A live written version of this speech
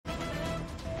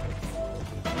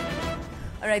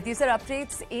All right, these are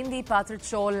updates in the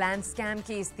Chawl land scam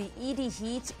case. The ED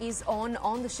heat is on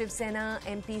the Shiv Sena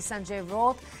MP Sanjay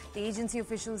Raut. The agency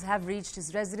officials have reached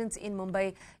his residence in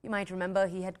Mumbai. You might remember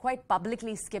he had quite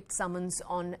publicly skipped summons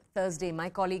on Thursday.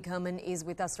 My colleague Herman is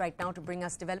with us right now to bring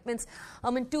us developments.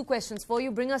 Herman, two questions for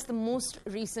you. Bring us the most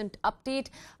recent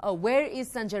update. Where is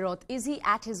Sanjay Raut? Is he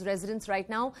at his residence right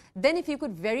now? Then if you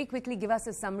could very quickly give us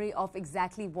a summary of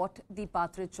exactly what the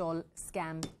Chawl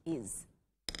scam is.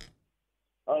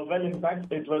 Well, in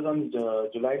fact, it was on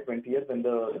July 20th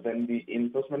when the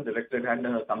Enforcement Directorate had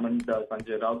summoned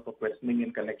Sanjay Raut for questioning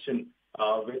in connection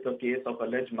with a case of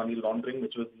alleged money laundering,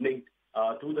 which was linked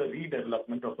to the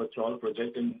redevelopment of a Chawl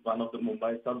project in one of the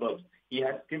Mumbai suburbs. He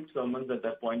had skipped summons at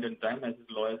that point in time, as his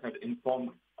lawyers had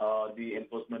informed the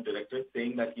Enforcement Directorate,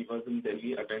 saying that he was in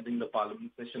Delhi attending the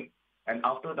Parliament session. And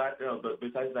after that,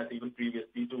 besides that, even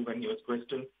previously too, when he was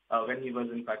questioned, when he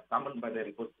was in fact summoned by the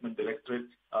Enforcement Directorate,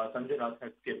 Sanjay Raut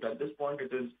had skipped. At this point,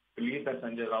 it is believed that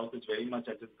Sanjay Raut is very much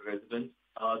at his residence.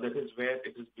 That is where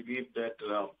it is believed that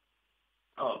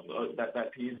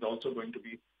that he is also going to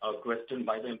be questioned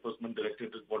by the Enforcement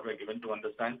Directorate, is what we're given to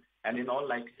understand. And in all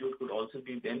likelihood, could also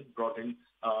be then brought in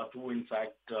to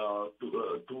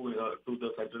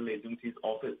the federal agency's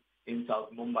office in South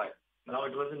Mumbai. Now,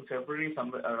 it was in February,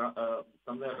 somewhere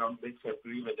around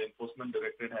mid-February, where the Enforcement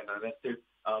Directorate had arrested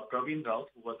Praveen Raut,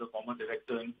 who was a former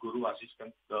director in Guru Ashish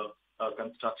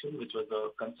Construction, which was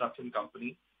a construction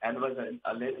company, and was an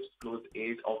alleged close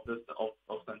aide of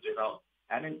Sanjay Raut.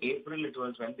 And in April, it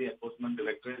was when the Enforcement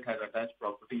Directorate had attached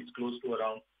properties close to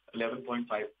around 11.5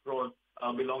 crores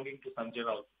belonging to Sanjay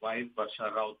Raut's wife,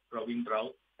 Varsha Raut, Praveen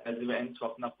Raut, as well as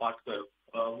Swapna Patkar,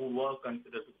 who were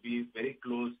considered to be very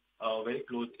close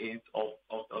aides of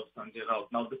Sanjay Raut.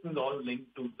 Now, this is all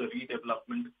linked to the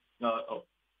redevelopment of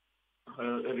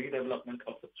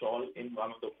the Chawl in one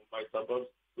of the Mumbai suburbs,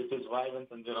 which is why when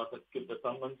Sanjay Raut has skipped the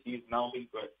summons, he is now being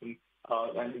questioned,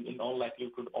 and in all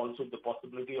likelihood could also the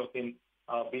possibility of him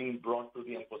being brought to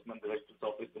the Enforcement Directorate's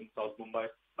office in South Mumbai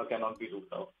cannot be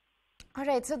ruled out. All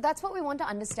right, so that's what we want to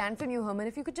understand from you, Herman.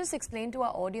 If you could just explain to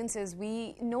our audiences,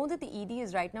 we know that the ED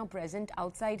is right now present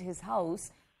outside his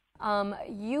house.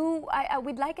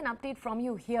 We'd like an update from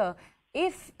you here.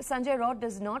 If Sanjay Raut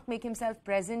does not make himself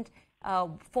present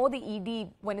for the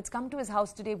ED when it's come to his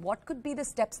house today, what could be the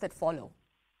steps that follow?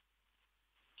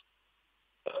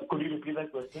 Could you repeat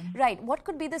that question? Right. What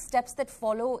could be the steps that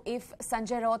follow if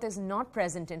Sanjay Raut is not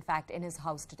present, in fact, in his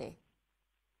house today?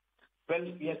 Well,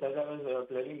 yes, as I was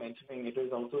clearly mentioning, it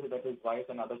is also that his wife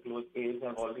and other close aides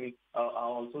have already are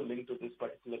also linked to this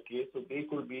particular case, so they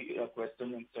could be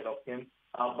questioned instead of him.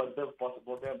 But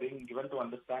what they are being given to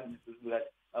understand is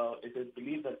that it is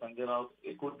believed that Sanjay Raut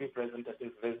could be present at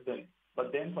his residence.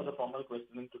 But then for the formal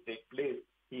questioning to take place,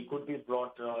 he could be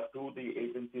brought to the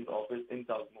agency's office in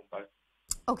South Mumbai.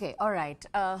 Okay, all right.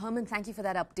 Herman, thank you for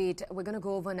that update. We're going to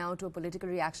go over now to a political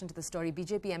reaction to the story.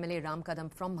 BJP MLA Ram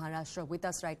Kadam from Maharashtra with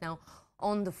us right now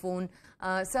on the phone.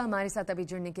 Sir, हमारे साथ अभी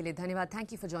जुड़ने के लिए धन्यवाद.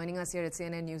 Thank you for joining us here at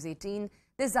CNN News 18.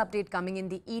 This update coming in,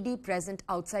 the ED present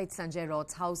outside Sanjay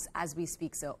Raut's house as we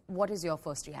speak, sir. What is your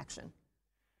first reaction?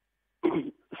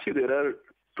 See, there are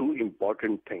two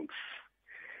important things.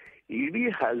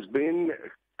 ED has been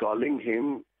calling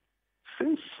him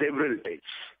since several days.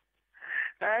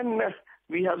 And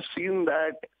we have seen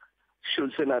that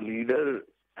Shivsena leader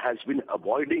has been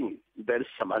avoiding their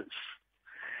summons.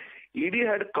 ED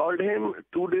had called him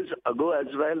 2 days ago as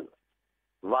well.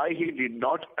 Why he did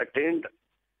not attend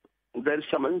their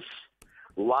summons?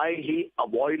 Why he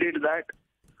avoided that?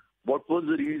 What was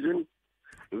the reason?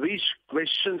 Which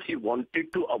questions he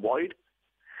wanted to avoid?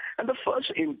 And the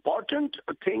first important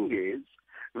thing is,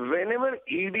 whenever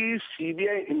ED,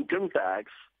 CBI, income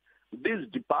tax, this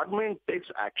department takes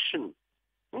action,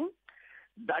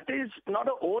 that is not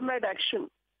an overnight action.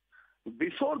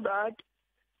 Before that,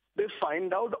 they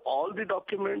find out all the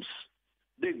documents,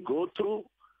 they go through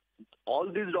all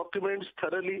these documents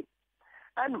thoroughly,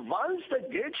 and once they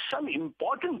get some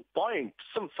important point,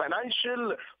 some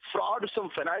financial fraud, some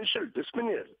financial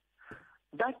misdemeanor,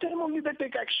 that time only they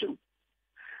take action.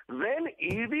 When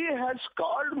ED has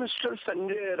called Mr.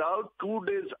 Sanjay Raut 2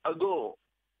 days ago,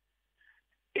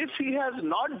 if he has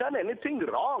not done anything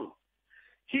wrong,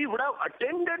 he would have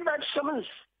attended that summons.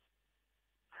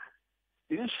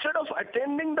 Instead of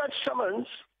attending that summons,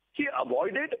 he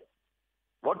avoided.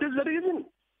 What is the reason?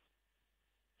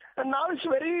 And now it's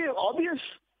very obvious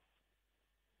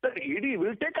that ED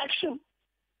will take action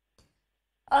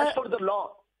as per the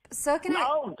law. Sir,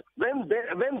 now, when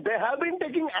they have been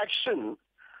taking action,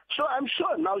 so I'm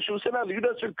sure now Shivsena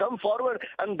leaders will come forward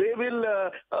and they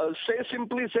will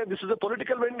simply say this is a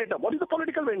political vendetta. What is a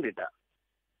political vendetta?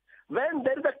 when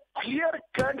there is a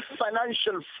clear-cut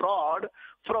financial fraud,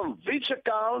 from which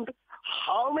account,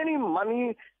 how many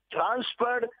money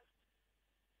transferred,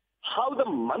 how the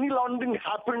money laundering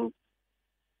happened,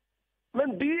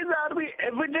 when these are be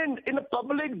evident in the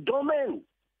public domain,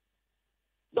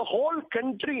 the whole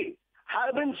country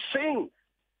has been saying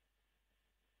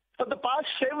for the past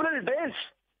several days,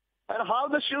 and how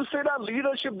the Shivsena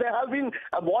leadership, they have been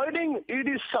avoiding ED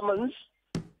summons.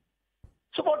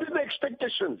 So what is the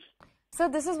expectations? So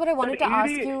this is what I wanted to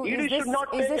ask you. ED should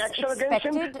not take action against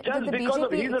him just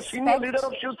because he is a senior leader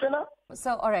of Shivsena?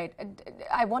 So, all right.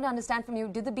 I want to understand from you,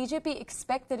 did the BJP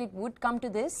expect that it would come to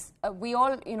this? We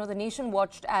all, the nation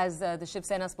watched as the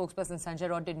Shivsena spokesperson Sanjay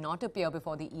Raut did not appear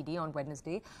before the ED on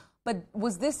Wednesday. But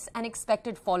was this an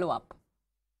expected follow-up?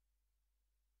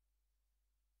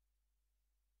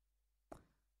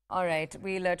 All right,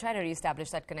 we'll try to re-establish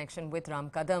that connection with Ram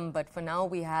Kadam, but for now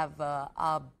we have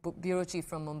our bureau chief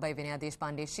from Mumbai, Vinaya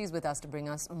Deshpande. She's with us to bring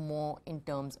us more in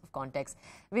terms of context.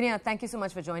 Vinaya, thank you so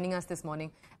much for joining us this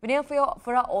morning. Vinaya,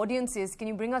 for our audiences, can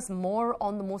you bring us more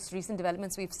on the most recent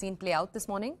developments we've seen play out this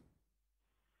morning?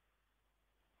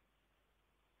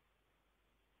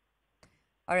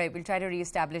 All right, we'll try to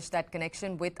re-establish that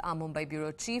connection with our Mumbai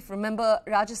bureau chief. Remember,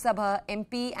 Rajya Sabha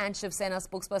MP and Shiv Sena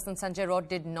spokesperson Sanjay Raut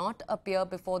did not appear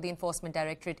before the Enforcement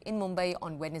Directorate in Mumbai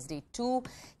on Wednesday too.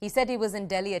 He said he was in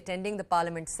Delhi attending the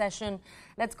Parliament session.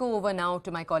 Let's go over now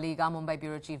to my colleague, our Mumbai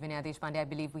bureau chief, Vinaya Deshpande. I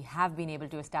believe we have been able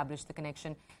to establish the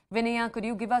connection. Vinaya, could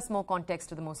you give us more context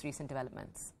to the most recent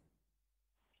developments?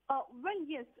 Well,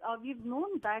 yes, we've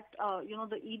known that,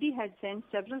 the ED had sent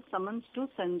several summons to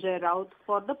Sanjay Raut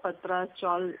for the Patra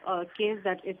Chawl case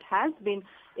that it has been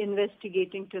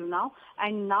investigating till now.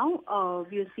 And now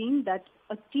we are seeing that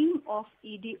a team of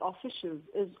ED officials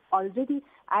is already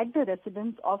at the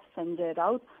residence of Sanjay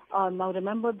Raut. Now,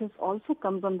 remember, this also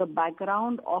comes on the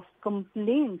background of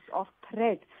complaints of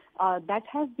threat that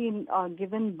has been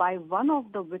given by one of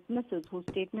the witnesses whose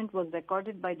statement was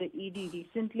recorded by the ED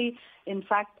recently. In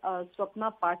fact,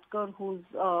 Swapna Patkar, who's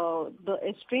the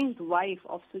estranged wife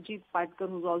of Sujit Patkar,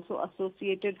 who's also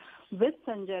associated with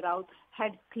Sanjay Raut,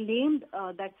 had claimed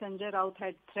that Sanjay Raut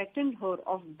had threatened her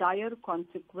of dire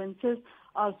consequences.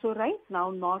 So right now,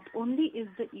 not only is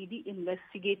the ED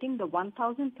investigating the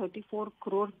 1,034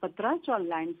 crore Patra Chawl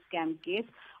land scam case,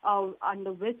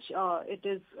 under which it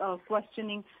is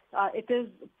questioning, it is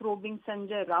probing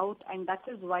Sanjay Raut, and that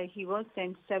is why he was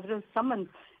sent several summons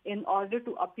in order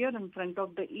to appear in front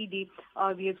of the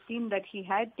ED. We have seen that he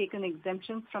had taken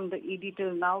exemptions from the ED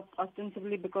till now,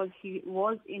 ostensibly because he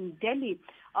was in Delhi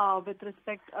with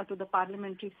respect to the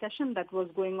parliamentary session that was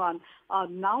going on.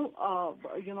 Now,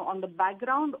 on the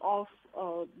background of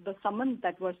the summons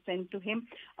that were sent to him,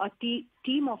 a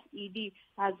team of ED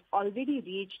has already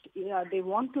reached. They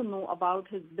want to know about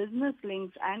his business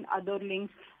links and other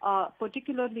links,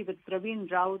 particularly with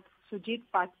Praveen Raut, Sujit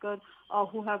Patkar,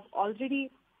 who have already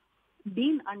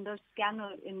been under scanner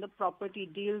in the property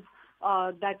deals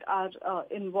that are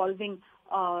involving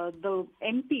the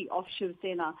MP of Shiv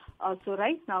Sena. So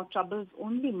right now, troubles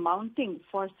only mounting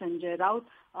for Sanjay Raut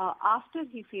after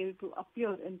he failed to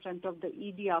appear in front of the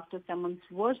ED after summons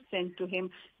were sent to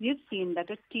him. We've seen that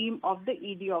a team of the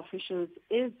ED officials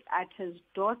is at his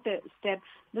doorstep.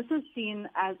 This is seen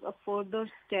as a further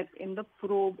step in the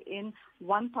probe in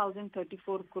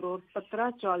 1,034 crore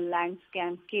Patra Chawl land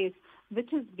scam case,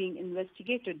 which is being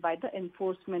investigated by the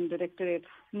Enforcement Directorate.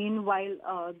 Meanwhile,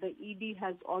 the ED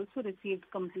has also received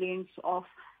complaints of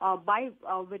by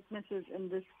witnesses in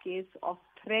this case of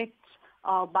threats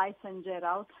by Sanjay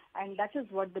Raut, and that is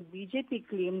what the BJP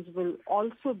claims will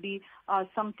also be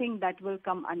something that will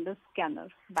come under scanner.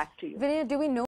 Back to you. Vinaya, do we know